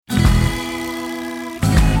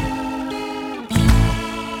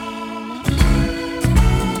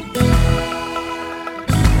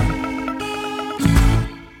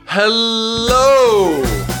Hello!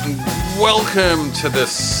 Welcome to the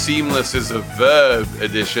Seamless is a Verb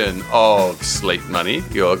edition of Slate Money,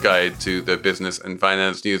 your guide to the business and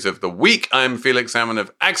finance news of the week. I'm Felix Salmon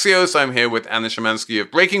of Axios. I'm here with Anna Szymanski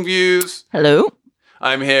of Breaking Views. Hello.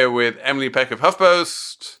 I'm here with Emily Peck of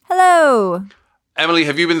HuffPost. Hello. Emily,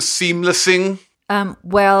 have you been seamlessing?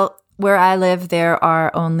 Well, where I live, there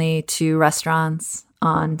are only 2 restaurants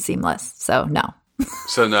on Seamless, so no.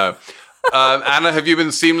 So no. Anna, have you been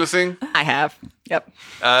seamlessing? I have. Yep.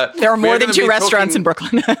 There are more than 2 restaurants in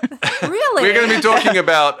Brooklyn. Really? We're going to be talking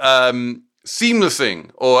about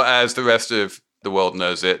seamlessing, or as the rest of the world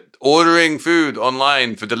knows it, ordering food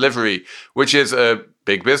online for delivery, which is a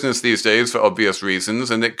big business these days for obvious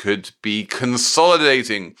reasons, and it could be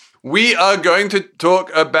consolidating. We are going to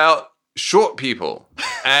talk about short people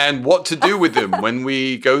and what to do with them when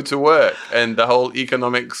we go to work and the whole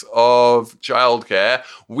economics of childcare.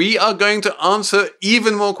 We are going to answer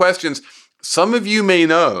even more questions. Some of you may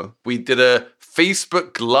know we did a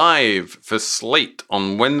Facebook Live for Slate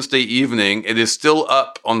on Wednesday evening. It is still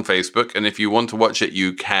up on Facebook, and if you want to watch it,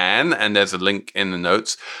 you can. And there's a link in the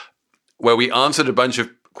notes where we answered a bunch of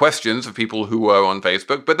questions of people who were on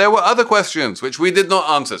Facebook, but there were other questions which we did not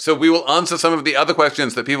answer. So we will answer some of the other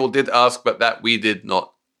questions that people did ask, but that we did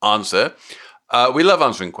not answer. We love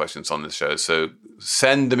answering questions on this show, so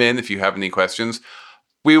send them in if you have any questions.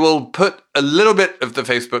 We will put a little bit of the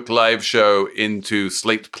Facebook Live show into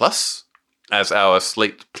Slate Plus as our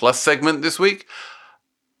Slate Plus segment this week.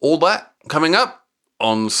 All that coming up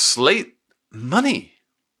on Slate Money.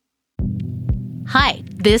 Hi,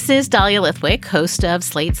 this is Dahlia Lithwick, host of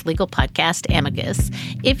Slate's legal podcast, Amicus.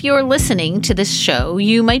 If you're listening to this show,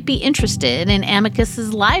 you might be interested in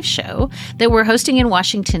Amicus's live show that we're hosting in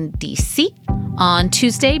Washington, D.C. on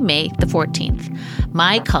Tuesday, May the 14th.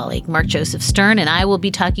 My colleague, Mark Joseph Stern, and I will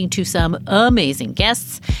be talking to some amazing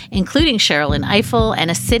guests, including Sherrilyn Ifill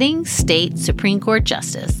and a sitting state Supreme Court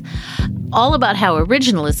justice, all about how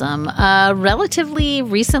originalism, a relatively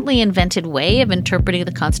recently invented way of interpreting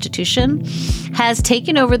the Constitution, has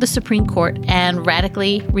taken over the Supreme Court and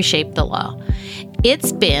radically reshaped the law.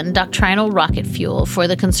 It's been doctrinal rocket fuel for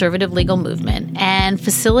the conservative legal movement and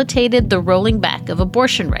facilitated the rolling back of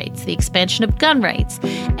abortion rights, the expansion of gun rights,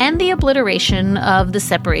 and the obliteration of the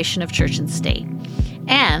separation of church and state.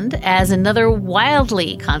 And as another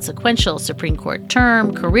wildly consequential Supreme Court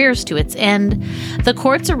term careers to its end, the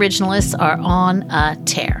court's originalists are on a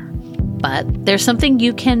tear. But there's something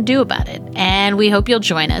you can do about it, and we hope you'll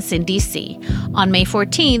join us in D.C. on May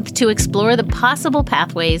 14th to explore the possible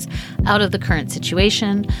pathways out of the current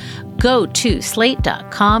situation. Go to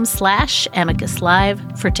slate.com/Amicus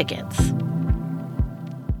Live for tickets.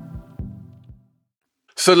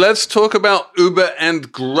 So let's talk about Uber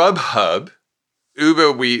and Grubhub.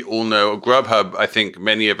 Uber, we all know. Grubhub, I think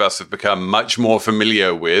many of us have become much more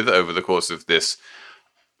familiar with over the course of this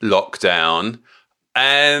lockdown.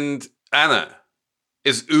 And Anna,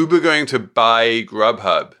 is Uber going to buy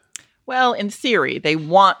Grubhub? Well, in theory, they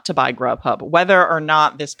want to buy Grubhub. Whether or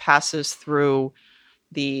not this passes through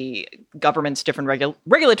the government's different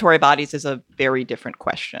regulatory bodies is a very different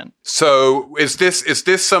question. So is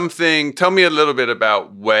this something? Tell me a little bit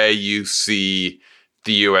about where you see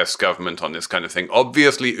the US government on this kind of thing.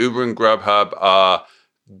 Obviously, Uber and Grubhub are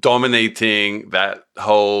dominating that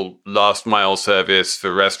whole last mile service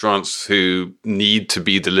for restaurants who need to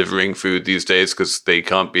be delivering food these days because they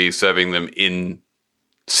can't be serving them in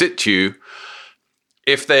situ.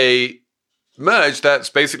 If they merge, that's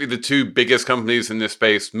basically the 2 biggest companies in this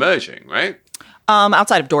space merging, right?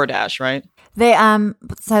 Outside of DoorDash, right? They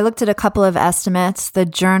so I looked at a couple of estimates. The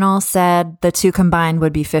Journal said the 2 combined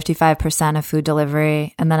would be 55% of food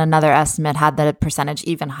delivery, and then another estimate had the percentage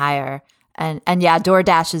even higher. And yeah,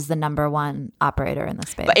 DoorDash is the number 1 operator in the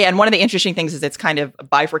space. And one of the interesting things is it's kind of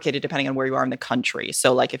bifurcated depending on where you are in the country.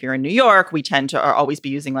 So like if you're in New York, we tend to always be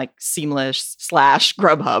using like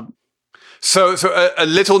Seamless/Grubhub. So a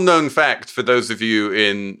little known fact for those of you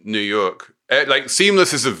in New York, like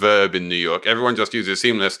Seamless is a verb in New York. Everyone just uses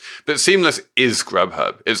Seamless, but Seamless is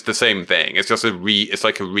Grubhub. It's the same thing. It's just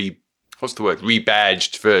rebadged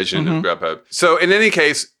version of Grubhub. So in any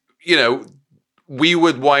case, you know, we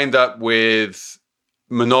would wind up with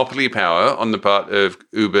monopoly power on the part of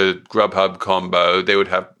Uber Grubhub combo. They would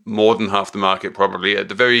have more than half the market probably. At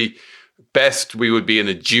the very best, we would be in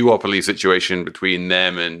a duopoly situation between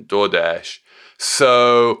them and DoorDash.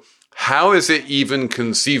 So how is it even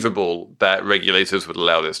conceivable that regulators would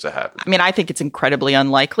allow this to happen? I mean, I think it's incredibly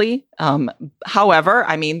unlikely. However,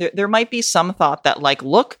 I mean, there might be some thought that like,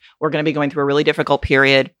 look, we're going to be going through a really difficult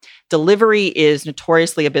period. delivery is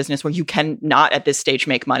notoriously a business where you cannot at this stage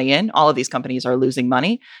make money in. All of these companies are losing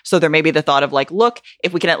money. So there may be the thought of like, look,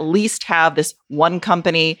 if we can at least have this one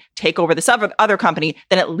company take over this other company,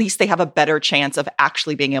 then at least they have a better chance of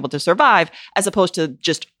actually being able to survive, as opposed to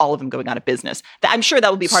just all of them going out of business. I'm sure that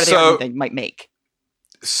would be part of the argument that you might make.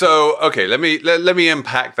 So, okay, let me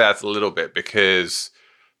unpack that a little bit, because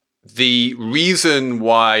the reason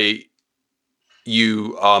why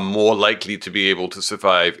you are more likely to be able to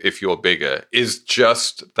survive if you're bigger is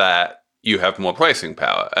just that you have more pricing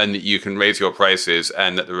power and that you can raise your prices,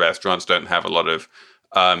 and that the restaurants don't have a lot of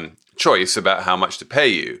choice about how much to pay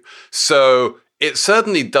you. So it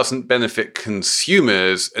certainly doesn't benefit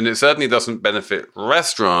consumers, and it certainly doesn't benefit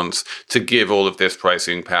restaurants to give all of this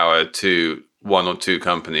pricing power to one or two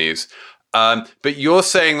companies. But you're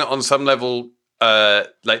saying that on some level,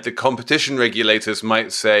 like the competition regulators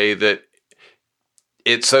might say that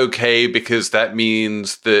it's okay because that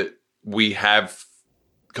means that we have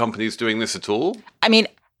companies doing this at all? I mean,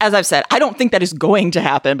 as I've said, I don't think that is going to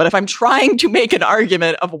happen. But if I'm trying to make an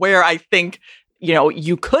argument of where I think,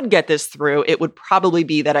 you could get this through, it would probably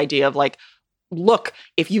be that idea of like, look,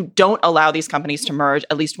 if you don't allow these companies to merge,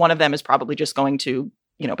 at least one of them is probably just going to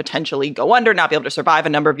potentially go under, not be able to survive a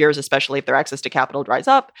number of years, especially if their access to capital dries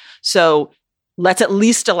up. So let's at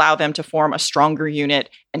least allow them to form a stronger unit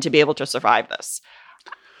and to be able to survive this.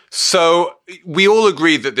 So we all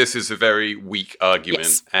agree that this is a very weak argument,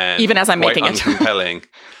 yes, and even as I'm making it uncompelling.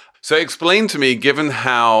 So explain to me, given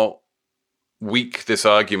how weak this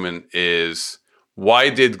argument is, why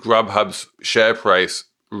did Grubhub's share price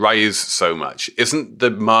rise so much? Isn't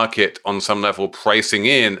the market on some level pricing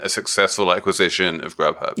in a successful acquisition of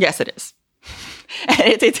Grubhub? Yes, it is.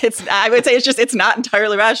 And it's I would say it's not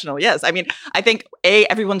entirely rational. Yes. I mean, I think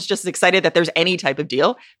everyone's just as excited that there's any type of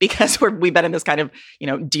deal, because we've been in this kind of,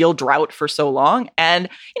 deal drought for so long. And,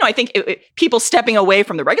 I think people stepping away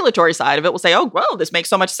from the regulatory side of it will say, oh, well, this makes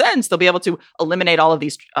so much sense. They'll be able to eliminate all of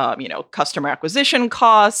these, customer acquisition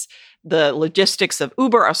costs. The logistics of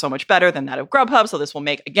Uber are so much better than that of Grubhub. So this will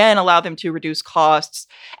allow them to reduce costs.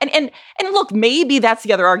 And look, maybe that's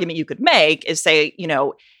the other argument you could make is say,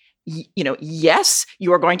 yes,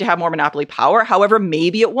 you are going to have more monopoly power. However,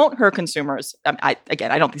 maybe it won't hurt consumers. I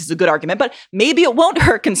don't think this is a good argument, but maybe it won't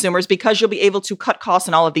hurt consumers because you'll be able to cut costs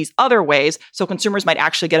in all of these other ways. So consumers might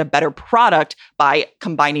actually get a better product by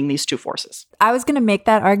combining these two forces. I was going to make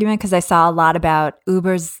that argument because I saw a lot about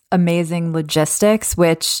Uber's amazing logistics,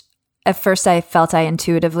 which at first I felt I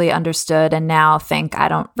intuitively understood, and now think I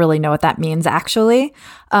don't really know what that means actually.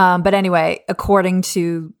 But anyway, according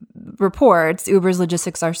to reports, Uber's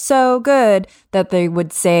logistics are so good that they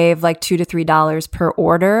would save like $2 to $3 per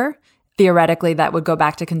order. Theoretically, that would go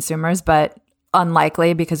back to consumers, but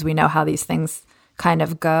unlikely because we know how these things kind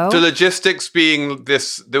of go. The logistics being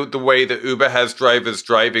the way that Uber has drivers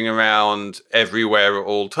driving around everywhere at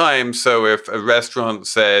all times. So if a restaurant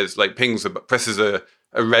says, like, presses a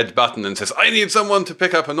red button and says, I need someone to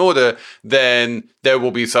pick up an order, then there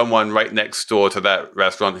will be someone right next door to that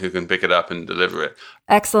restaurant who can pick it up and deliver it.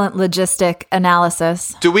 Excellent logistic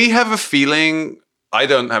analysis. Do we have a feeling, I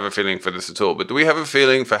don't have a feeling for this at all, but do we have a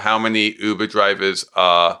feeling for how many Uber drivers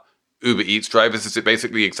are Uber Eats drivers? Is it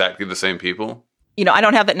basically exactly the same people? I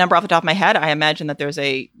don't have that number off the top of my head. I imagine that there's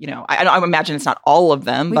I imagine it's not all of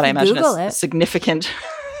them, but I imagine a significant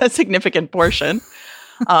portion.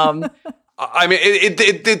 I mean,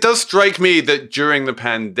 it does strike me that during the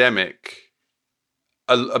pandemic,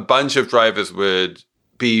 a bunch of drivers would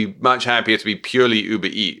be much happier to be purely Uber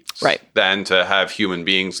Eats than to have human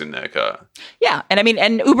beings in their car. Yeah. And I mean,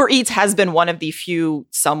 and Uber Eats has been one of the few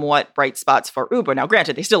somewhat bright spots for Uber. Now,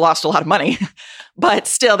 granted, they still lost a lot of money, but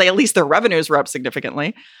still, at least their revenues were up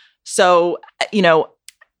significantly. So,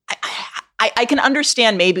 I can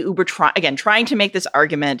understand maybe Uber trying to make this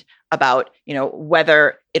argument about,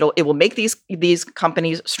 whether it will make these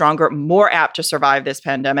companies stronger, more apt to survive this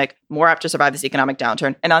pandemic, more apt to survive this economic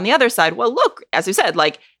downturn. And on the other side, well, look, as you said,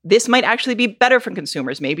 like, this might actually be better for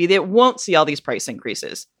consumers. Maybe they won't see all these price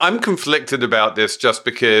increases. I'm conflicted about this just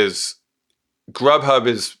because Grubhub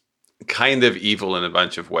is kind of evil in a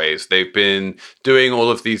bunch of ways. They've been doing all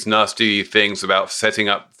of these nasty things about setting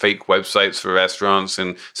up fake websites for restaurants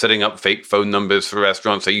and setting up fake phone numbers for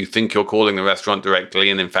restaurants. So you think you're calling the restaurant directly,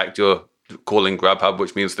 and in fact, you're calling Grubhub,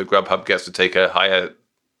 which means that Grubhub gets to take a higher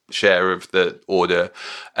share of the order.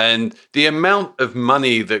 And the amount of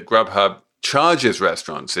money that Grubhub charges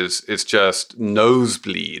restaurants is just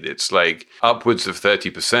nosebleed. It's like upwards of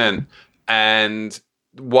 30%. And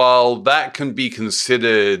while that can be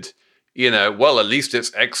considered, well, at least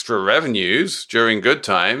it's extra revenues during good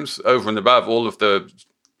times over and above all of the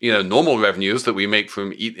normal revenues that we make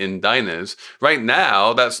from eat-in diners. Right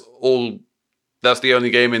now, that's the only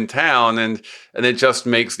game in town, and it just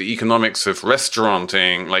makes the economics of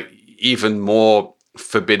restauranting like even more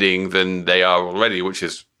forbidding than they are already, which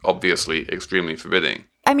is obviously extremely forbidding.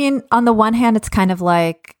 I mean, on the one hand, it's kind of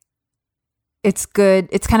like it's good.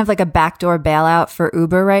 It's kind of like a backdoor bailout for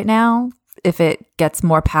Uber right now if it gets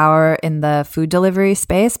more power in the food delivery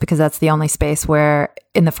space, because that's the only space where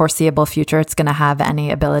in the foreseeable future it's going to have any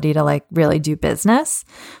ability to like really do business.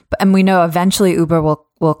 And we know eventually Uber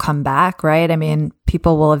will come back, right? I mean,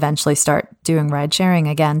 people will eventually start doing ride sharing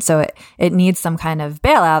again. So it needs some kind of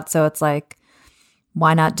bailout. So it's like,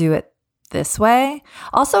 why not do it this way?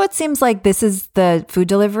 Also, it seems like this is the food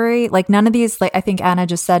delivery. Like none of these, like I think Anna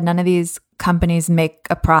just said, none of these companies make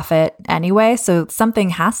a profit anyway. So something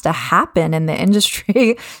has to happen in the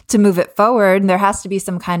industry to move it forward. And there has to be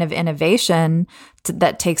some kind of innovation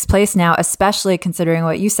that takes place now, especially considering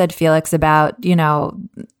what you said, Felix, about,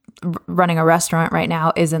 running a restaurant right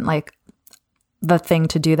now isn't like the thing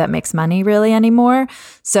to do that makes money really anymore.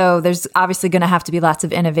 So there's obviously going to have to be lots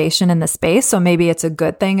of innovation in the space. So maybe it's a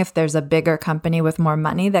good thing if there's a bigger company with more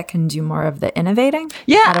money that can do more of the innovating.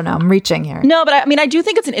 Yeah. I don't know. I'm reaching here. No, but I do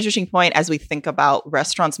think it's an interesting point as we think about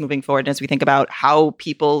restaurants moving forward and as we think about how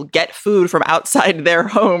people get food from outside their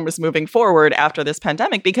homes moving forward after this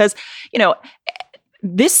pandemic, because,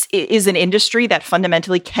 this is an industry that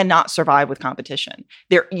fundamentally cannot survive with competition.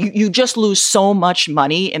 You just lose so much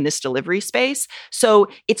money in this delivery space. So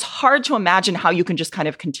it's hard to imagine how you can just kind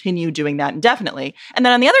of continue doing that indefinitely. And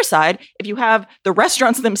then on the other side, if you have the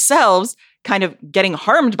restaurants themselves kind of getting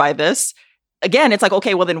harmed by this, again, it's like,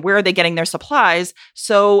 okay, well, then where are they getting their supplies?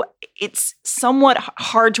 So it's somewhat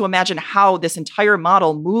hard to imagine how this entire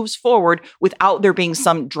model moves forward without there being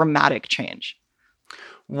some dramatic change.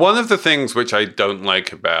 One of the things which I don't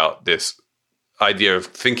like about this idea of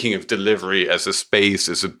thinking of delivery as a space,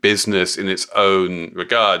 as a business in its own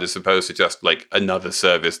regard, as opposed to just like another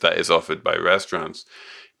service that is offered by restaurants,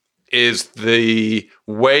 is the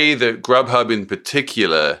way that Grubhub in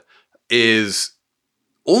particular is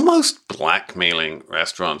almost blackmailing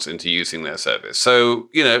restaurants into using their service. So,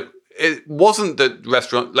 it wasn't that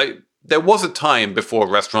there was a time before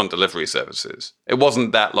restaurant delivery services. It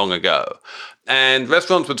wasn't that long ago. And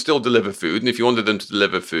restaurants would still deliver food. And if you wanted them to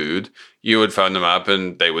deliver food, you would phone them up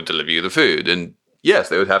and they would deliver you the food. And yes,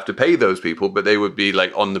 they would have to pay those people, but they would be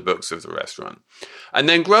like on the books of the restaurant. And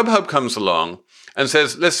then Grubhub comes along and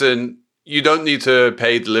says, listen, you don't need to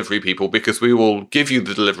pay delivery people because we will give you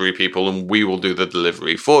the delivery people and we will do the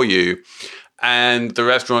delivery for you. And the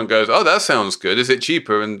restaurant goes, oh, that sounds good. Is it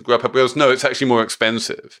cheaper? And Grubhub goes, no, it's actually more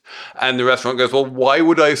expensive. And the restaurant goes, well, why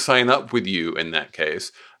would I sign up with you in that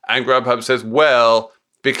case? And Grubhub says, well,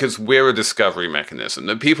 because we're a discovery mechanism.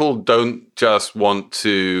 That people don't just want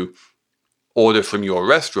to order from your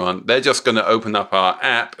restaurant. They're just going to open up our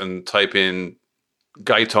app and type in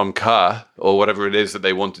Gaitom Ka or whatever it is that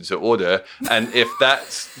they wanted to order. And if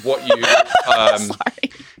that's what you...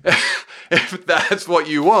 if that's what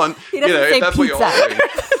you want, if that's what you're offering.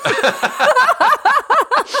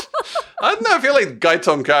 I don't know. I feel like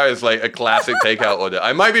Gaitom Ka is like a classic takeout order.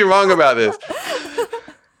 I might be wrong about this.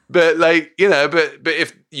 But but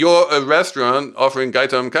if you're a restaurant offering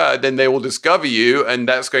Gaitom Ka, then they will discover you, and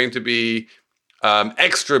that's going to be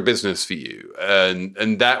extra business for you.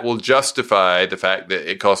 And that will justify the fact that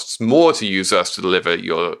it costs more to use us to deliver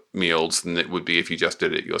your meals than it would be if you just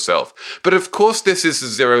did it yourself. But of course, this is a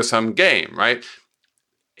zero-sum game, right?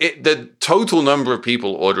 The total number of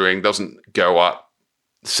people ordering doesn't go up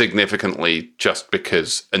significantly just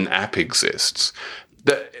because an app exists.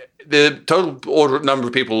 The total number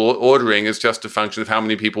of people ordering is just a function of how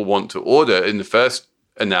many people want to order in the first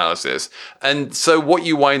analysis. And so what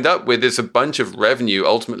you wind up with is a bunch of revenue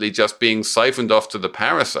ultimately just being siphoned off to the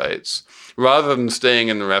parasites rather than staying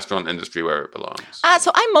in the restaurant industry where it belongs.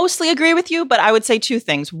 So I mostly agree with you, but I would say two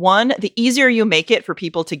things. One, the easier you make it for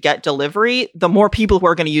people to get delivery, the more people who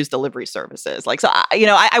are going to use delivery services.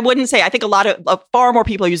 I wouldn't say, I think far more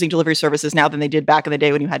people are using delivery services now than they did back in the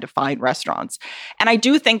day when you had to find restaurants. And I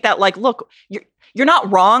do think that look, you're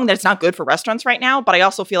not wrong that it's not good for restaurants right now, but I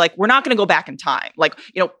also feel like we're not going to go back in time.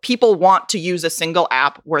 People want to use a single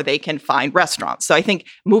app where they can find restaurants. So I think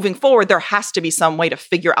moving forward, there has to be some way to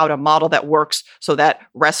figure out a model that works so that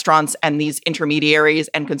restaurants and these intermediaries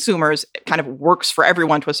and consumers kind of works for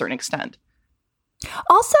everyone to a certain extent.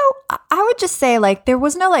 Also, I would just say there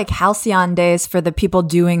was no halcyon days for the people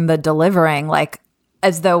doing the delivering.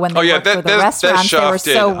 as though when they worked for the restaurants, they were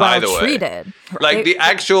so well treated. Like the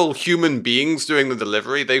actual human beings doing the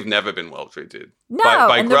delivery, they've never been well treated. No,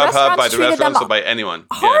 by Grubhub, by the restaurants, or by anyone.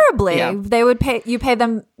 Horribly. Yeah. They would pay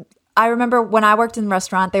them. I remember when I worked in the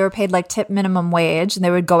restaurant, they were paid like tip minimum wage, and they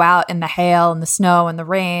would go out in the hail and the snow and the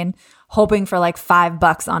rain, hoping for like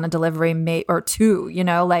 $5 on a delivery or two. You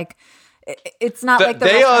know, like it's not like the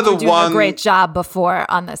restaurants were doing a great job before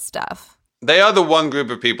on this stuff. They are the one group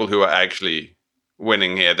of people who are actually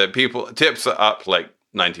winning here. That tips are up like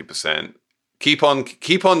 90%. Keep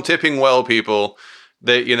on tipping well, people.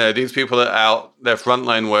 These people are out. They're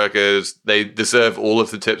frontline workers. They deserve all of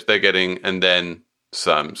the tips they're getting, and then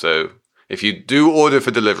some. So if you do order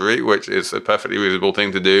for delivery, which is a perfectly reasonable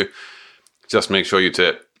thing to do, just make sure you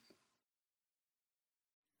tip.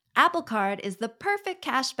 Apple Card is the perfect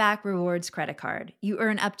cashback rewards credit card. You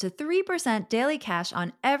earn up to 3% daily cash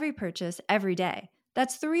on every purchase every day.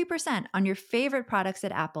 That's 3% on your favorite products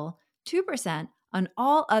at Apple, 2% on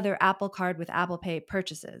all other Apple Card with Apple Pay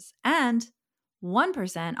purchases, and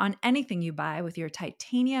 1% on anything you buy with your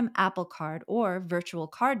titanium Apple Card or virtual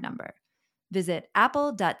card number. Visit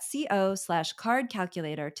apple.co/card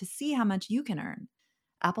calculator to see how much you can earn.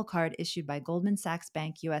 Apple Card issued by Goldman Sachs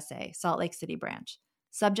Bank USA, Salt Lake City branch.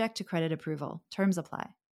 Subject to credit approval. Terms apply.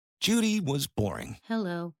 Judy was boring.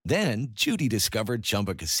 Hello. Then Judy discovered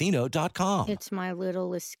ChumbaCasino.com. It's my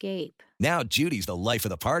little escape. Now Judy's the life of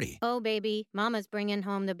the party. Oh, baby, mama's bringing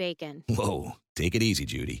home the bacon. Whoa, take it easy,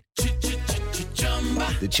 Judy.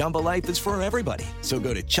 The Chumba life is for everybody. So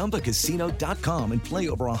go to ChumbaCasino.com and play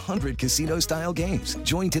over 100 casino-style games.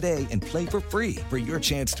 Join today and play for free for your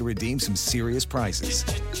chance to redeem some serious prizes.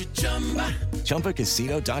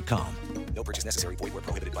 ChumbaCasino.com. No purchase necessary. Void where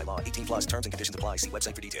prohibited by law. 18+ terms and conditions apply. See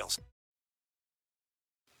website for details.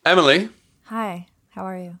 Emily. Hi. How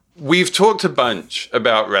are you? We've talked a bunch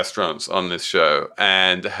about restaurants on this show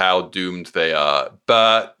and how doomed they are,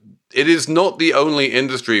 but it is not the only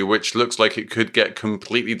industry which looks like it could get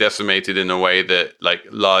completely decimated in a way that like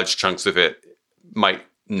large chunks of it might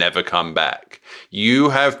never come back.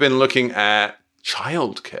 You have been looking at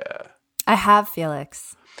childcare. I have,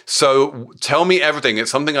 Felix. So tell me everything. It's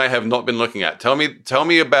something I have not been looking at. Tell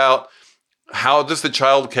me about how does the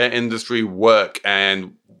childcare industry work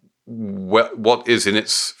and what is in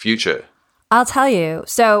its future? I'll tell you.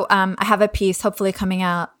 So I have a piece hopefully coming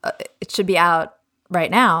out. It should be out right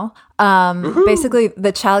now. Basically,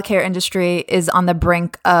 the childcare industry is on the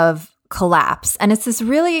brink of collapse. And it's this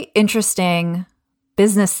really interesting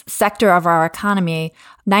business sector of our economy.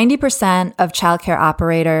 90% of childcare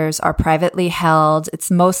operators are privately held. It's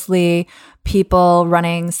mostly people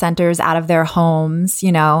running centers out of their homes,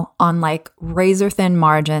 on like razor thin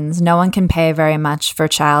margins. No one can pay very much for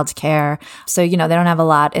childcare. So, they don't have a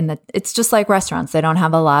lot it's just like restaurants. They don't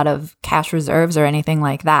have a lot of cash reserves or anything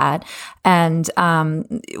like that. And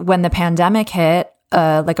when the pandemic hit,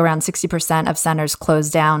 like around 60% of centers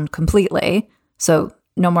closed down completely. So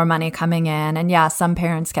no more money coming in. And yeah, some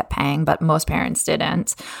parents kept paying, but most parents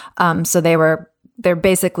didn't. So they're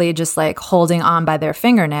basically just like holding on by their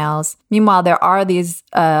fingernails. Meanwhile, there are these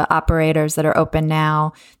operators that are open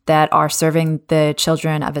now that are serving the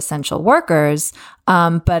children of essential workers,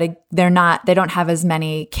 but they don't have as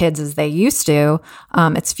many kids as they used to.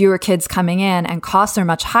 It's fewer kids coming in, and costs are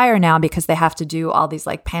much higher now because they have to do all these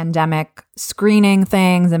like pandemic screening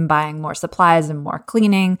things and buying more supplies and more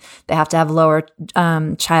cleaning. They have to have lower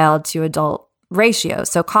child to adult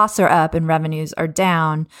ratios. So costs are up and revenues are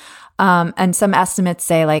down. And some estimates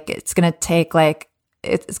say like it's going to take like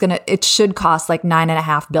it should cost like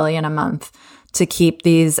 $9.5 billion a month to keep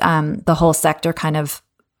these the whole sector kind of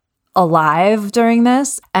alive during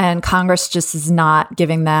this. And Congress just is not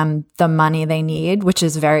giving them the money they need, which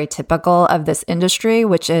is very typical of this industry,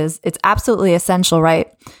 it's absolutely essential, right?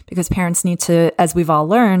 Because parents need to, as we've all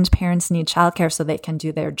learned, parents need childcare so they can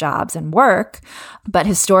do their jobs and work. But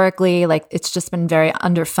historically, like it's just been very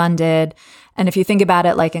underfunded. And if you think about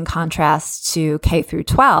it, like in contrast to K through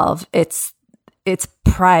 12, it's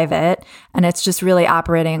private and it's just really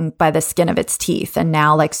operating by the skin of its teeth. And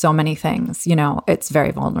now, like so many things, it's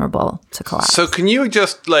very vulnerable to collapse. So can you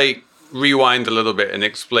just like rewind a little bit and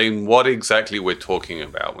explain what exactly we're talking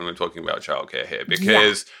about when we're talking about childcare here?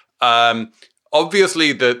 Because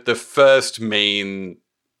obviously the first main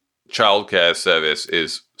childcare service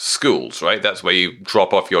is schools, right? That's where you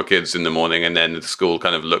drop off your kids in the morning and then the school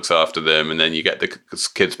kind of looks after them and then you get the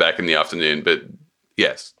kids back in the afternoon. But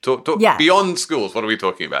yes, talk yes. Beyond schools, what are we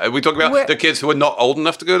talking about? Are we talking about the kids who are not old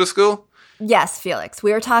enough to go to school? Yes, Felix.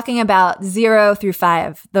 We were talking about 0 through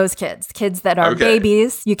 5, those kids that are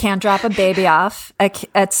babies. You can't drop a baby off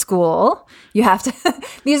at school. You have to,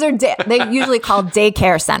 these are, they usually called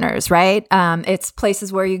daycare centers, right? It's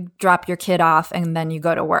places where you drop your kid off and then you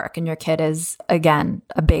go to work and your kid is, again,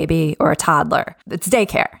 a baby or a toddler. It's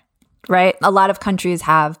daycare, right? A lot of countries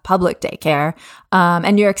have public daycare,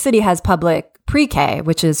 and New York City has public pre-K,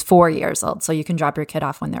 which is 4 years old. So you can drop your kid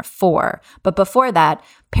off when they're 4. But before that,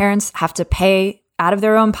 parents have to pay out of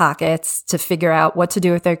their own pockets to figure out what to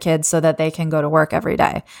do with their kids so that they can go to work every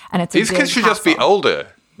day. And it's these kids should just be older.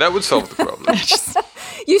 That would solve the problem.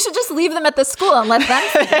 You should just leave them at the school and let them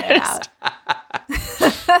figure it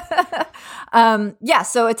out. Yeah,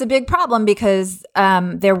 so it's a big problem because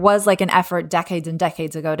there was like an effort decades and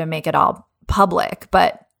decades ago to make it all public,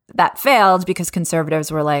 but that failed because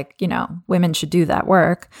conservatives were like, women should do that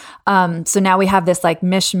work. So now we have this like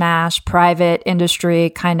mishmash, private industry,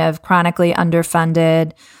 kind of chronically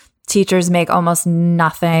underfunded. Teachers make almost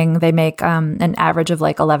nothing. They make an average of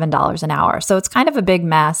like $11 an hour. So it's kind of a big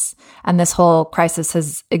mess. And this whole crisis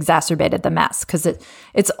has exacerbated the mess because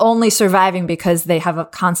it's only surviving because they have a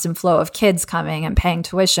constant flow of kids coming and paying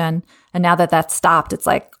tuition. And now that that's stopped, it's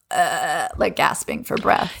like gasping for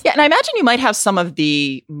breath. Yeah, and I imagine you might have some of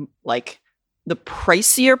the the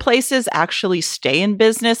pricier places actually stay in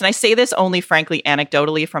business. And I say this only, frankly,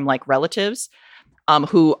 anecdotally from like relatives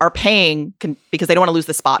who are paying because they don't want to lose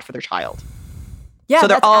the spot for their child. Yeah, so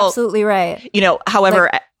they're all absolutely right. However,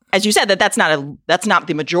 as you said, that's not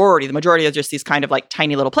the majority. The majority are just these kind of like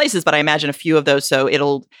tiny little places. But I imagine a few of those. So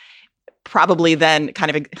it'll probably then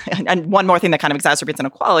kind of, and one more thing that kind of exacerbates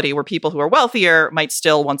inequality, where people who are wealthier might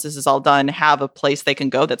still, once this is all done, have a place they can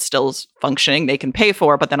go that still is functioning, they can pay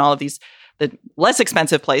for, but then all of the less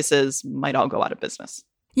expensive places might all go out of business.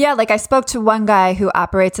 Yeah, like I spoke to one guy who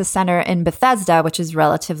operates a center in Bethesda, which is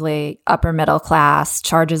relatively upper middle class,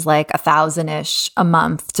 charges like $1,000-ish a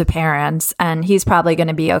month to parents, and he's probably going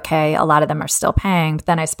to be okay. A lot of them are still paying. But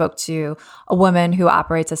then I spoke to a woman who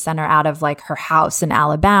operates a center out of like her house in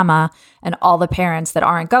Alabama, and all the parents that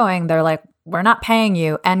aren't going, they're like, we're not paying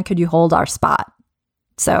you, and could you hold our spot?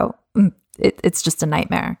 So it's just a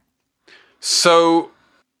nightmare. So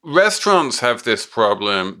restaurants have this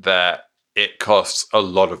problem that it costs a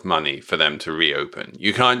lot of money for them to reopen.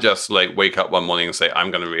 You can't just like wake up one morning and say, I'm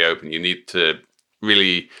going to reopen. You need to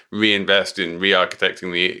really reinvest in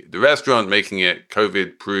re-architecting the restaurant, making it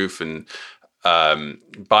COVID proof, and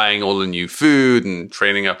buying all the new food and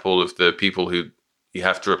training up all of the people who you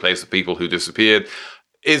have to replace the people who disappeared.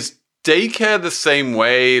 Is daycare the same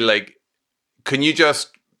way? Like, can you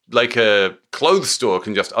just, like a clothes store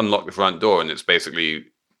can just unlock the front door and it's basically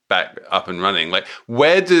back up and running? Like,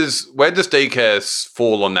 where does daycare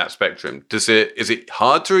fall on that spectrum? Is it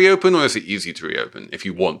hard to reopen, or is it easy to reopen if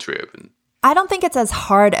you want to reopen? I don't think it's as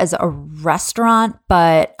hard as a restaurant,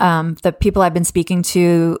 but the people I've been speaking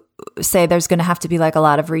to say there's going to have to be like a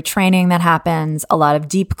lot of retraining that happens, a lot of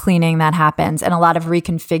deep cleaning that happens, and a lot of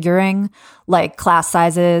reconfiguring, like class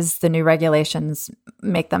sizes. The new regulations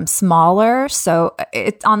make them smaller. So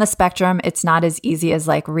it's on the spectrum. It's not as easy as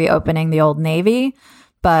like reopening the Old Navy,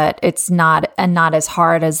 but it's not as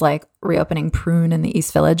hard as like reopening Prune in the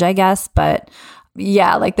East Village, I guess. But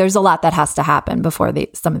yeah, like there's a lot that has to happen before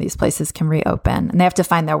some of these places can reopen, and they have to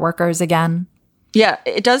find their workers again. Yeah,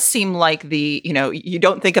 it does seem like you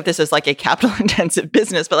don't think of this as like a capital intensive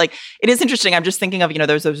business, but like it is interesting. I'm just thinking of,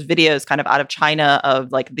 there's those videos kind of out of China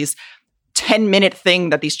of like these 10-minute thing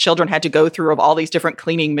that these children had to go through of all these different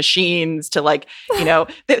cleaning machines to like,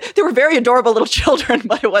 they were very adorable little children,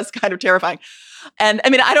 but it was kind of terrifying. And I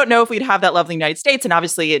mean, I don't know if we'd have that love in the United States. And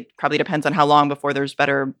obviously, it probably depends on how long before there's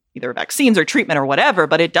better either vaccines or treatment or whatever.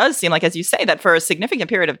 But it does seem like, as you say, that for a significant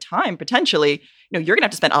period of time, potentially, you're going to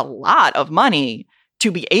have to spend a lot of money to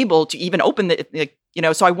be able to even open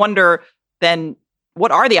So I wonder then,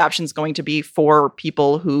 what are the options going to be for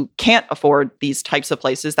people who can't afford these types of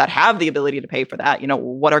places that have the ability to pay for that?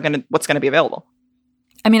 What's going to be available?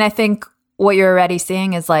 I mean, I think what you're already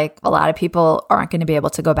seeing is like a lot of people aren't going to be able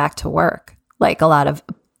to go back to work. Like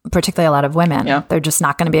particularly a lot of women, They're just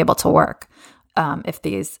not going to be able to work if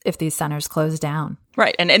these centers close down.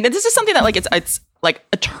 Right, and this is something that like it's like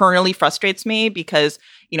eternally frustrates me because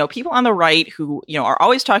people on the right who are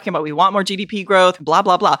always talking about we want more GDP growth, blah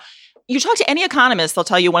blah blah. You talk to any economist, they'll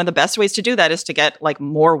tell you one of the best ways to do that is to get like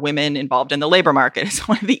more women involved in the labor market. It's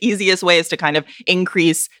one of the easiest ways to kind of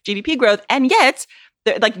increase GDP growth, and yet,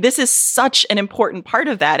 like, this is such an important part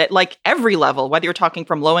of that at like every level, whether you're talking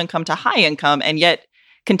from low income to high income, and yet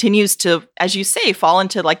continues to, as you say, fall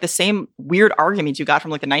into like the same weird arguments you got from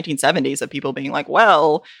like the 1970s of people being like,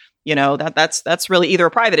 well, That's really either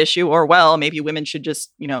a private issue or, well, maybe women should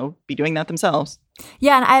just, be doing that themselves.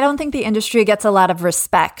 Yeah. And I don't think the industry gets a lot of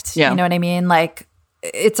respect. Yeah. You know what I mean? Like,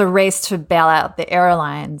 it's a race to bail out the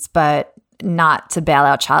airlines, but not to bail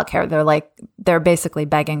out childcare. They're basically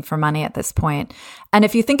begging for money at this point. And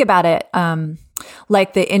if you think about it,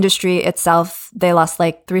 like the industry itself, they lost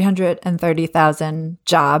like 330,000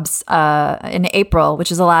 jobs in April,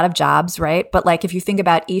 which is a lot of jobs, right? But like if you think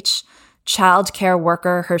about each childcare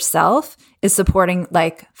worker herself is supporting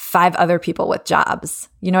like 5 other people with jobs.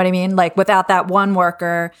 You know what I mean? Like without that one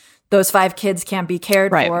worker, those 5 kids can't be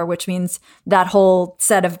cared for, which means that whole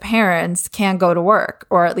set of parents can't go to work,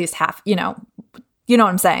 or at least half, you know what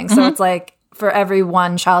I'm saying? So it's like for every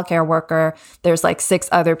one childcare worker, there's like 6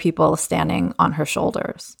 other people standing on her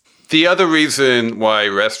shoulders. The other reason why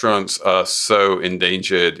restaurants are so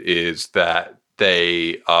endangered is that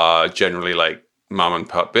they are generally like mom and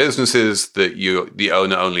pop businesses that the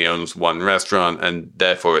owner only owns one restaurant and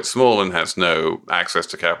therefore it's small and has no access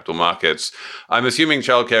to capital markets. I'm assuming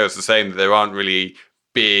childcare is the same, that there aren't really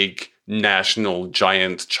big national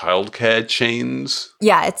giant childcare chains.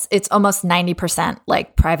 Yeah, it's almost 90%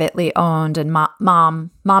 like privately owned and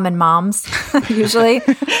mom and moms usually.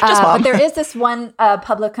 But there is this one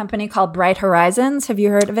public company called Bright Horizons. Have you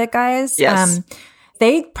heard of it, guys? Yes.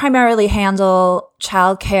 They primarily handle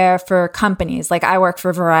childcare for companies. Like I work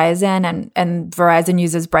for Verizon and Verizon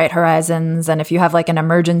uses Bright Horizons. And if you have like an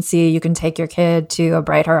emergency, you can take your kid to a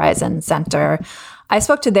Bright Horizon center. I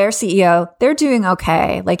spoke to their CEO. They're doing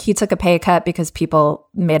okay. Like he took a pay cut because people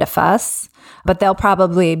made a fuss, but they'll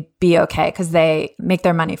probably be okay because they make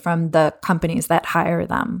their money from the companies that hire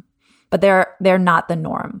them. But they're not the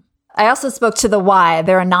norm. I also spoke to the Y.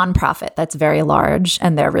 They're a nonprofit that's very large,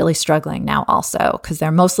 and they're really struggling now also because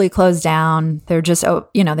they're mostly closed down. They're just,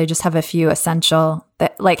 they just have a few essential,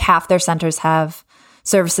 like half their centers have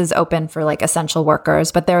services open for like essential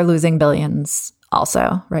workers, but they're losing billions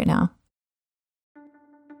also right now.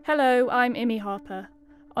 Hello, I'm Imi Harper.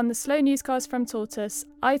 On the Slow Newscast from Tortoise,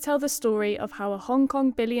 I tell the story of how a Hong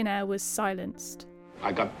Kong billionaire was silenced.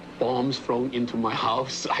 I got bombs thrown into my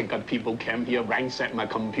house. I got people came here, ransacked my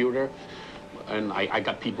computer. And I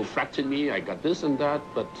got people threatening me. I got this and that,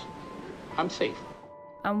 but I'm safe.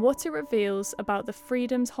 And what it reveals about the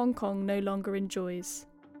freedoms Hong Kong no longer enjoys.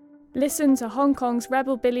 Listen to Hong Kong's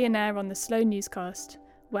rebel billionaire on the Slow Newscast,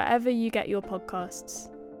 wherever you get your podcasts.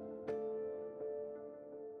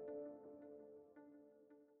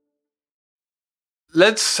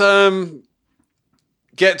 Let's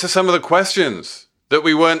get to some of the questions that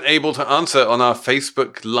we weren't able to answer on our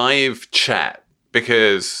Facebook live chat,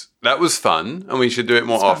 because that was fun and we should do it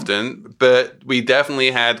more often. But we definitely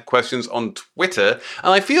had questions on Twitter.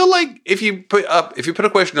 And I feel like if you put a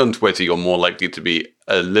question on Twitter, you're more likely to be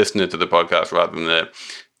a listener to the podcast rather than a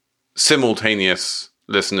simultaneous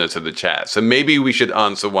listener to the chat. So maybe we should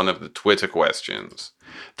answer one of the Twitter questions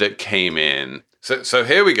that came in. So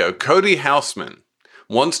here we go. Cody Houseman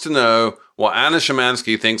wants to know what Anna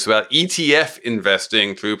Szymanski thinks about ETF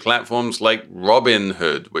investing through platforms like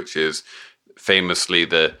Robinhood, which is famously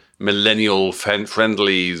the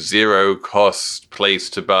millennial-friendly, zero-cost place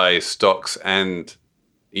to buy stocks and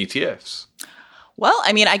ETFs. Well,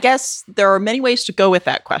 I mean, I guess there are many ways to go with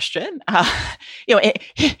that question.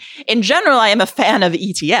 In general, I am a fan of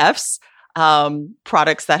ETFs,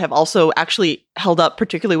 products that have also actually held up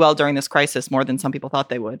particularly well during this crisis, more than some people thought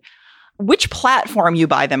they would. Which platform you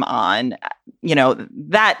buy them on,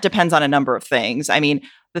 that depends on a number of things. I mean,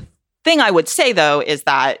 the thing I would say, though, is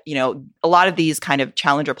that, a lot of these kind of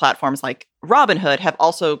challenger platforms like Robinhood have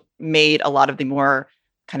also made a lot of the more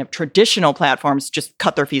kind of traditional platforms just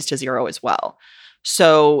cut their fees to zero as well.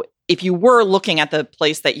 So if you were looking at the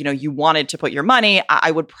place that, you wanted to put your money,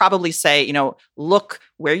 I would probably say, look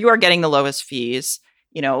where you are getting the lowest fees,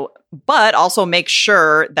 but also make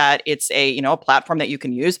sure that it's a platform that you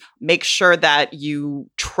can use. Make sure that you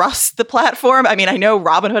trust the platform. I mean, I know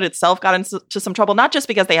Robinhood itself got into some trouble, not just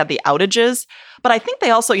because they had the outages, but I think they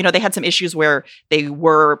also, they had some issues where they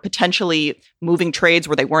were potentially moving trades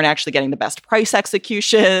where they weren't actually getting the best price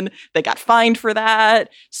execution. They got fined for that.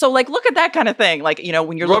 So look at that kind of thing. When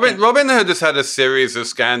you're Robinhood has had a series of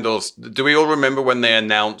scandals. Do we all remember when they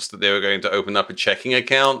announced that they were going to open up a checking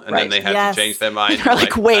account and then they had to change their mind?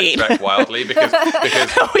 Wait. Wildly because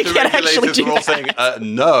we the can't regulators actually were all saying,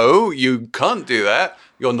 no, you can't do that.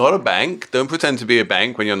 You're not a bank. Don't pretend to be a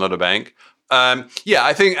bank when you're not a bank.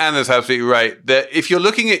 I think Anna's absolutely right that if you're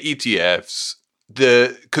looking at ETFs,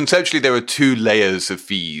 conceptually there are 2 layers of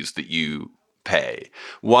fees that you pay.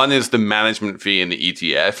 One is the management fee in the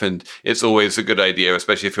ETF, and it's always a good idea,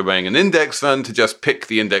 especially if you're buying an index fund, to just pick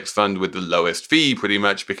the index fund with the lowest fee pretty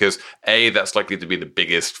much, because A, that's likely to be the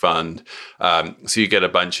biggest fund. So you get a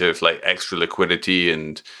bunch of like extra liquidity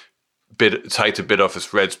and tighter bid-offer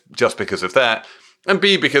spreads just because of that. And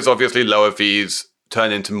B, because obviously lower fees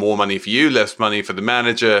turn into more money for you, less money for the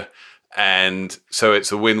manager. And so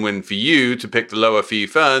it's a win-win for you to pick the lower fee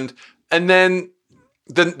fund. And then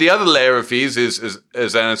the other layer of fees is,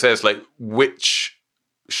 as Anna says, like, which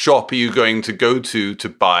shop are you going to go to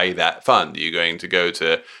buy that fund? Are you going to go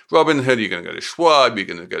to Robinhood? Are you going to go to Schwab? Are you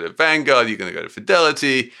going to go to Vanguard? Are you going to go to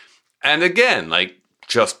Fidelity? And again, like,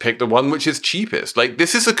 just pick the one which is cheapest. Like,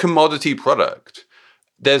 this is a commodity product.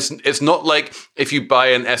 It's not like if you buy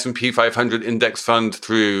an S&P 500 index fund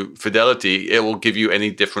through Fidelity, it will give you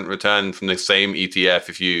any different return from the same ETF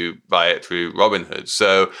if you buy it through Robinhood.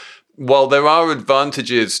 So while there are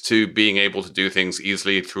advantages to being able to do things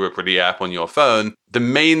easily through a pretty app on your phone, the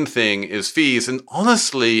main thing is fees. And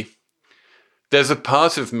honestly, there's a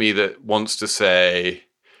part of me that wants to say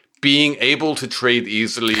being able to trade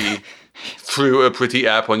easily through a pretty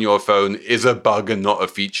app on your phone is a bug and not a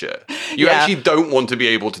feature. You actually don't want to be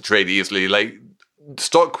able to trade easily. Like,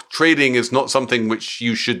 stock trading is not something which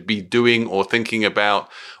you should be doing or thinking about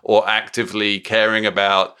or actively caring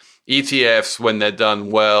about. ETFs, when they're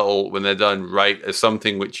done well, when they're done right, is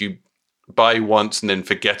something which you buy once and then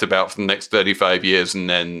forget about for the next 35 years, and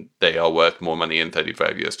then they are worth more money in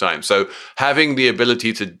 35 years' time. So having the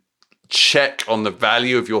ability to check on the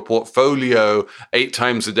value of your portfolio 8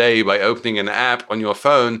 times a day by opening an app on your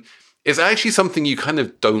phone is actually something you kind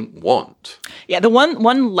of don't want. Yeah, the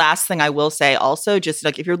one last thing I will say also, just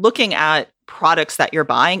like if you're looking at products that you're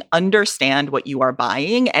buying, understand what you are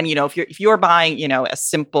buying. And, you know, if you're buying, you know, a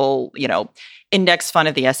simple, you know, index fund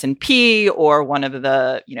of the S&P or one of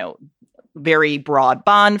the, you know, very broad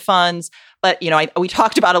bond funds. But, you know, we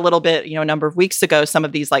talked about a little bit, you know, a number of weeks ago, some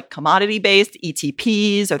of these like commodity-based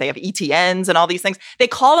ETPs, or they have ETNs and all these things. They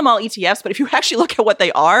call them all ETFs, but if you actually look at what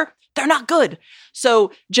they are, they're not good.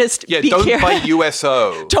 So just be don't careful. Buy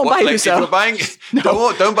USO. Don't buy USO. If you're buying,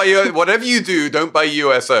 don't buy USO. Whatever you do, don't buy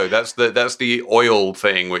USO. That's the oil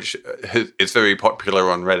thing, which is very popular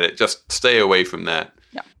on Reddit. Just stay away from that.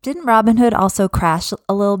 Yeah. Didn't Robinhood also crash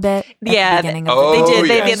a little bit? Yeah, they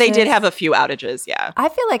did. They did have a few outages. Yeah, I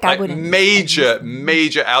feel like I wouldn't. Major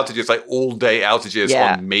outages, like all day outages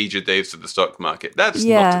on major days of the stock market. That's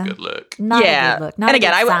not a good look. Not a good look. Not a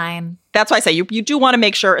good sign. That's why I say you do want to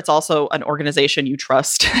make sure it's also an organization you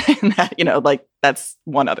trust, and that, you know, like that's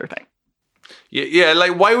one other thing. Yeah,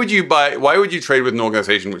 like why would you trade with an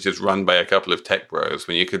organization which is run by a couple of tech bros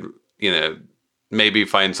when you could, you know, maybe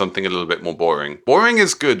find something a little bit more boring. Boring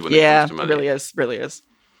is good when it comes to money. Yeah, it really is.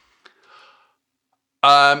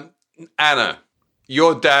 Anna,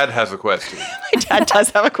 your dad has a question. My dad does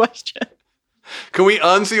have a question. Can we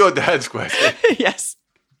answer your dad's question? Yes.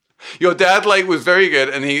 Your dad, like, was very good,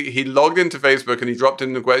 and he logged into Facebook and he dropped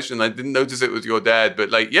in the question. I didn't notice it was your dad, but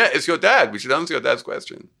like, yeah, it's your dad. We should answer your dad's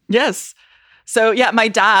question. Yes. So, yeah, my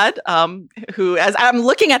dad, who, as I'm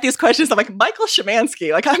looking at these questions, I'm like, Michael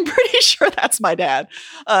Szymanski. Like, I'm pretty sure that's my dad.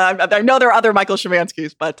 I know there are other Michael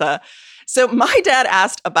Szymanskis, but so my dad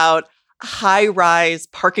asked about high-rise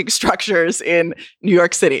parking structures in New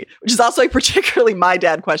York City, which is also a particularly my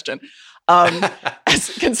dad question,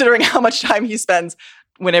 as considering how much time he spends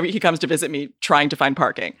whenever he comes to visit me trying to find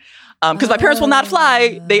parking. Because my parents will not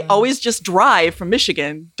fly. They always just drive from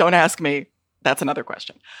Michigan. Don't ask me. That's another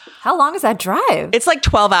question. How long is that drive? It's like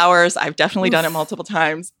 12 hours. I've definitely done it multiple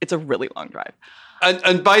times. It's a really long drive.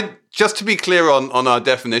 And by, just to be clear on our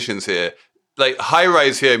definitions here, like high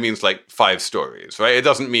rise here means like 5 stories, right? It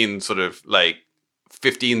doesn't mean sort of like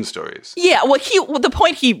 15 stories. Yeah. Well, the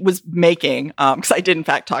point he was making, because I did in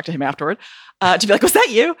fact talk to him afterward, to be like, was that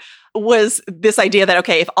you? Was this idea that,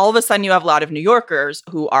 okay, if all of a sudden you have a lot of New Yorkers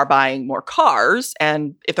who are buying more cars,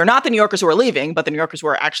 and if they're not the New Yorkers who are leaving, but the New Yorkers who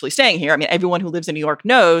are actually staying here, I mean, everyone who lives in New York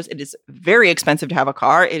knows it is very expensive to have a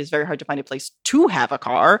car. It is very hard to find a place to have a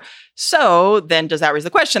car. So then does that raise the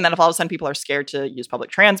question that if all of a sudden people are scared to use public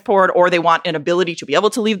transport, or they want an ability to be able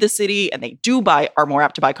to leave the city and they are more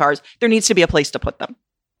apt to buy cars, there needs to be a place to put them.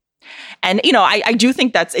 And, you know, I do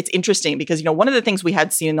think it's interesting because, you know, one of the things we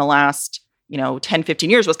had seen in the last 10, 15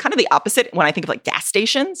 years was kind of the opposite when I think of like gas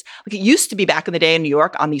stations. Like it used to be back in the day in New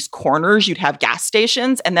York on these corners, you'd have gas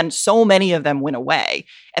stations, and then so many of them went away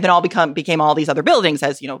and then all became all these other buildings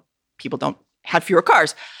as, you know, people had fewer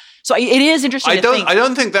cars. So it is interesting. I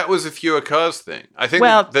don't think that was a fewer cars thing. I think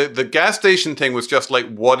the gas station thing was just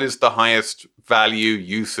like, what is the highest value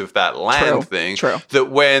use of that land thing? True.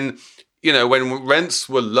 That when when rents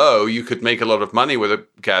were low, you could make a lot of money with a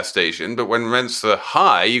gas station. But when rents are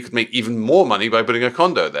high, you could make even more money by putting a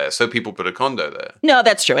condo there. So people put a condo there. No,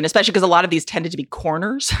 that's true. And especially because a lot of these tended to be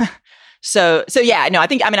corners. So yeah, no, I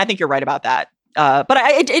think you're right about that. But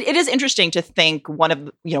it is interesting to think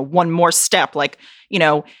one more step, like,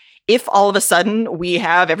 if all of a sudden we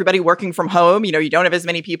have everybody working from home, you don't have as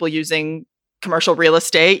many people using commercial real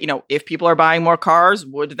estate, if people are buying more cars,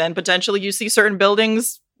 would then potentially you see certain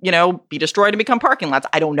buildings, be destroyed and become parking lots?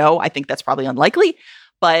 I don't know. I think that's probably unlikely.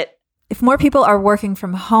 But if more people are working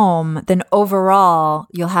from home, then overall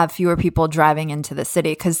you'll have fewer people driving into the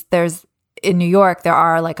city, because in New York, there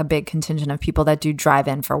are like a big contingent of people that do drive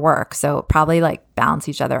in for work. So probably like balance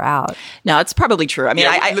each other out. No, it's probably true. I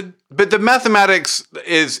mean, but the mathematics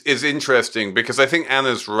is interesting, because I think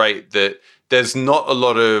Anna's right that there's not a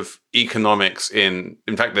lot of economics in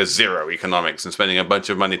fact, there's zero economics in spending a bunch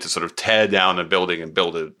of money to sort of tear down a building and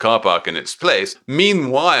build a car park in its place.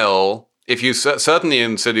 Meanwhile, if you certainly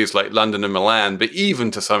in cities like London and Milan, but even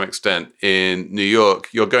to some extent in New York,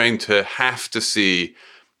 you're going to have to see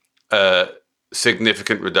a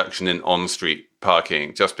significant reduction in on-street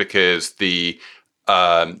parking, just because the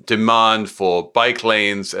demand for bike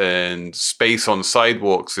lanes and space on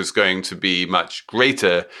sidewalks is going to be much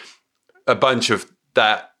greater. A bunch of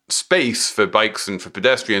that space for bikes and for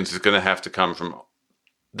pedestrians is going to have to come from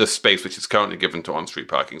the space which is currently given to on-street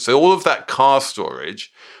parking. So all of that car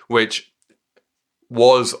storage, which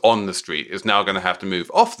was on the street, is now going to have to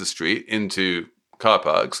move off the street into car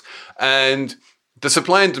parks. And the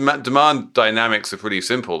supply and demand dynamics are pretty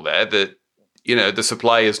simple there, that, the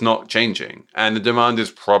supply is not changing and the demand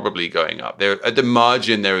is probably going up. At the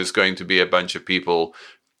margin, there is going to be a bunch of people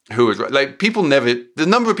who would, the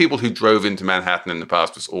number of people who drove into Manhattan in the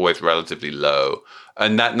past was always relatively low.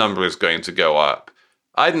 And that number is going to go up.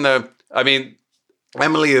 I don't know. I mean,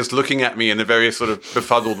 Emily is looking at me in a very sort of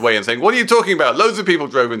befuddled way and saying, what are you talking about? Loads of people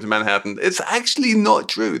drove into Manhattan. It's actually not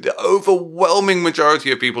true. The overwhelming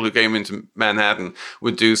majority of people who came into Manhattan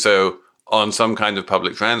would do so on some kind of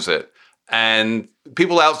public transit. And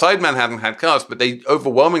people outside Manhattan had cars, but they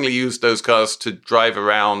overwhelmingly used those cars to drive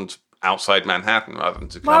around outside Manhattan rather than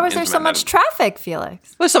to come into Why was there so much traffic,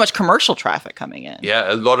 Felix? There's so much commercial traffic coming in.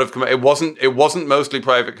 Yeah, a lot of it wasn't mostly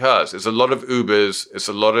private cars. It's a lot of Ubers. It's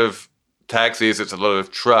a lot of taxis. It's a lot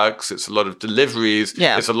of trucks. It's a lot of deliveries.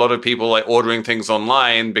 Yeah. It's a lot of people like ordering things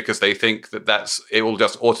online because they think that it will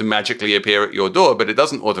just automatically appear at your door, but it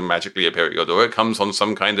doesn't automatically appear at your door. It comes on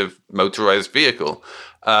some kind of motorized vehicle.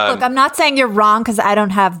 Look, I'm not saying you're wrong because I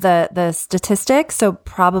don't have the statistics, so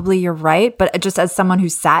probably you're right. But just as someone who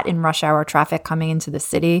sat in rush hour traffic coming into the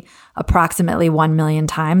city approximately 1 million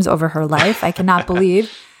times over her life, I cannot believe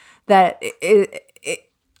that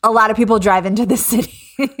a lot of people drive into the city,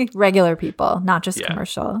 regular people, not just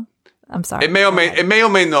commercial. I'm sorry. It may or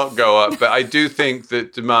may not go up, but I do think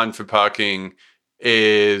that demand for parking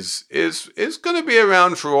is going to be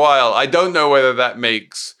around for a while. I don't know whether that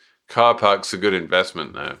makes car parks a good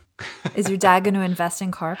investment, though. Is your dad going to invest in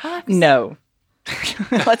car parks? No.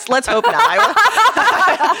 let's hope not.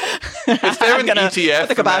 Is there an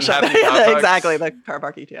ETF for Manhattan car parks? Exactly, the car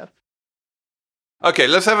park ETF. Okay,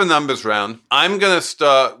 let's have a numbers round. I'm going to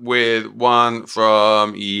start with one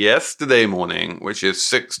from yesterday morning, which is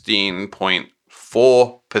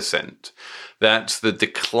 16.4%. That's the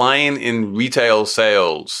decline in retail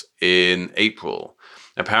sales in April.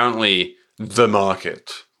 Apparently, the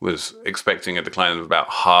market was expecting a decline of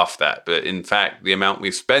about half that. But in fact, the amount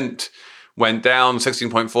we spent went down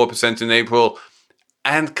 16.4% in April.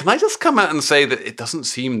 And can I just come out and say that it doesn't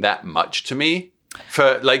seem that much to me?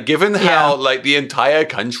 For given how the entire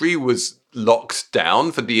country was locked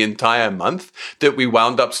down for the entire month, that we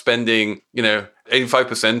wound up spending,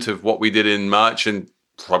 85% of what we did in March and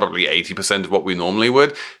probably 80% of what we normally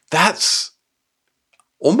would. That's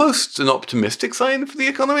almost an optimistic sign for the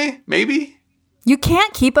economy, maybe. You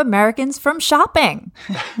can't keep Americans from shopping.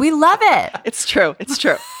 We love it. It's true.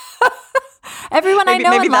 Everyone I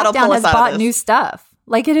know in lockdown has bought new stuff.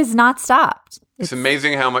 It has not stopped. It's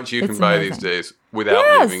amazing how much you can buy these days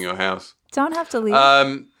without leaving your house. Don't have to leave.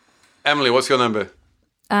 Emily, what's your number?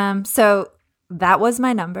 So that was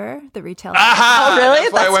my number, the retail. Aha! Oh, really?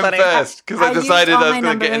 That's why I went first, because I decided I was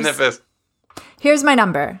going to get in there first. Here's my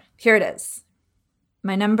number. Here it is.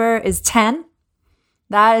 My number is 10.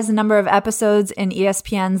 That is the number of episodes in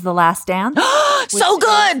ESPN's The Last Dance. So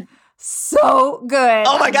good! So good.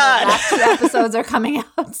 Oh my God. The last 2 episodes are coming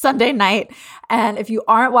out Sunday night. And if you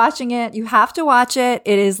aren't watching it, you have to watch it.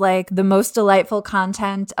 It is the most delightful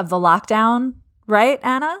content of the lockdown, right,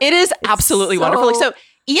 Anna? It is absolutely wonderful. So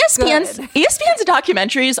ESPN's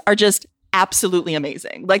documentaries are just absolutely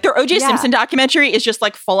amazing. Like their O.J. Simpson documentary is just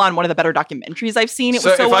like full on one of the better documentaries I've seen. It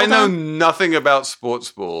was so if well I know done. nothing about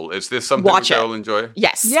sports ball, is this something which I'll enjoy?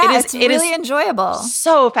 Yes. Yeah, it's really enjoyable.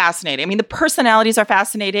 So fascinating. I mean, the personalities are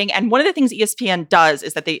fascinating. And one of the things ESPN does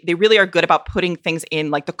is that they really are good about putting things in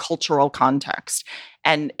like the cultural context.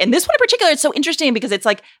 And this one in particular, it's so interesting because it's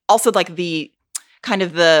like also like the kind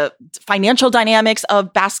of the financial dynamics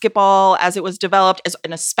of basketball as it was developed,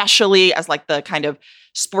 and especially as like the kind of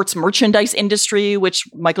sports merchandise industry, which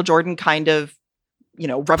Michael Jordan kind of,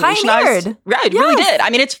 revolutionized. Pioneered. Right, Yes. really did.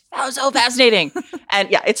 I mean, it's so fascinating.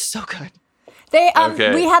 And yeah, it's so good.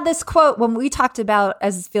 We had this quote when we talked about,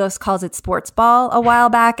 as Felix calls it, sports ball a while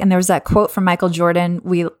back, and there was that quote from Michael Jordan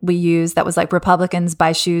we used that was like Republicans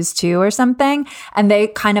buy shoes too or something, and they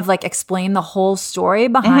kind of like explain the whole story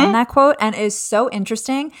behind that quote, and it is so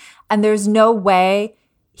interesting. And there's no way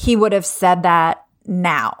he would have said that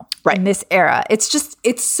now in this era.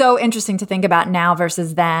 It's so interesting to think about now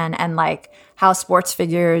versus then, and like how sports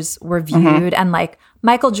figures were viewed, and like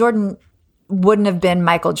Michael Jordan wouldn't have been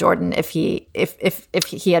Michael Jordan if he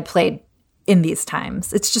had played in these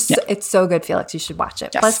times. It's just it's so good, Felix. You should watch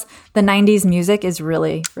it. Yes. Plus, the 90s music is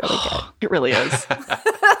really, really good. It really is.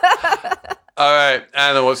 All right,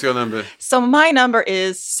 Anna, what's your number? So my number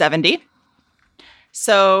is 70.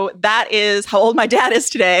 So that is how old my dad is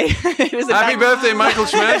today. Happy birthday, Michael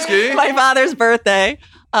Szymanski. My father's birthday.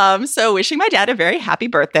 So wishing my dad a very happy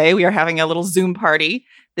birthday. We are having a little Zoom party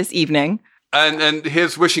this evening. And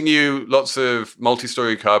here's wishing you lots of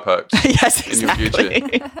multi-story car parks in your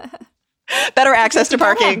future. Better access to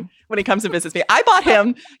parking when he comes to visit me. I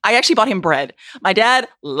actually bought him bread. My dad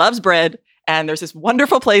loves bread. And there's this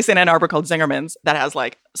wonderful place in Ann Arbor called Zingerman's that has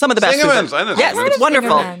like some of the best Zingerman's, I know. Yes, Zingerman's. it's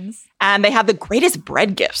wonderful. Zingerman's. And they have the greatest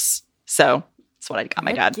bread gifts. So that's what I got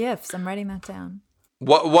my dad. Gifts. I'm writing that down.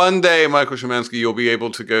 One day, Michael Szymanski, you'll be able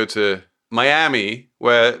to go to Miami,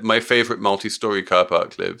 where my favorite multi-story car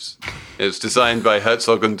park lives. It's designed by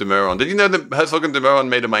Herzog and de Meuron. Did you know that Herzog and de Meuron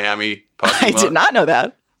made a Miami parking lot? I did not know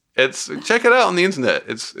that. Check it out on the internet.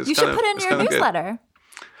 It's you should put in your newsletter.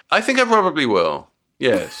 Good. I think I probably will.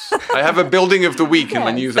 Yes, I have a building of the week in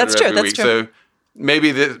my newsletter every week. So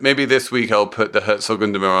maybe this week I'll put the Herzog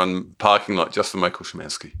and de Meuron parking lot just for Michael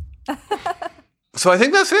Szymanski. So I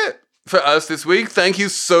think that's it for us this week. Thank you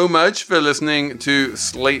so much for listening to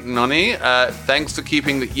Slate Nonny. Thanks for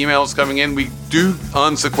keeping the emails coming in. We do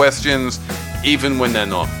answer questions even when they're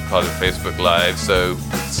not part of Facebook Live. So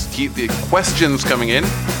keep the questions coming in.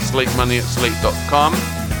 slatemoney@slate.com.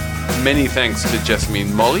 Many thanks to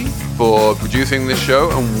Jessamine Molly for producing this show,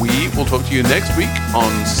 and we will talk to you next week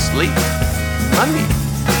on Slate Money.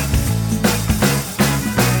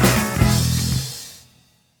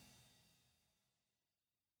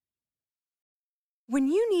 When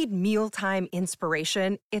you need mealtime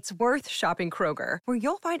inspiration, it's worth shopping Kroger, where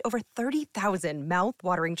you'll find over 30,000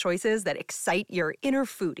 mouth-watering choices that excite your inner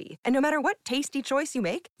foodie. And no matter what tasty choice you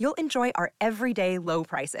make, you'll enjoy our everyday low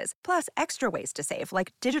prices, plus extra ways to save,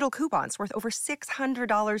 like digital coupons worth over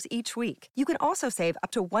 $600 each week. You can also save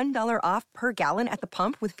up to $1 off per gallon at the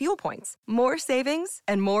pump with fuel points. More savings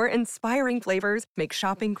and more inspiring flavors make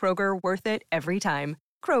shopping Kroger worth it every time.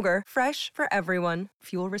 Kroger, fresh for everyone.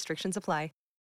 Fuel restrictions apply.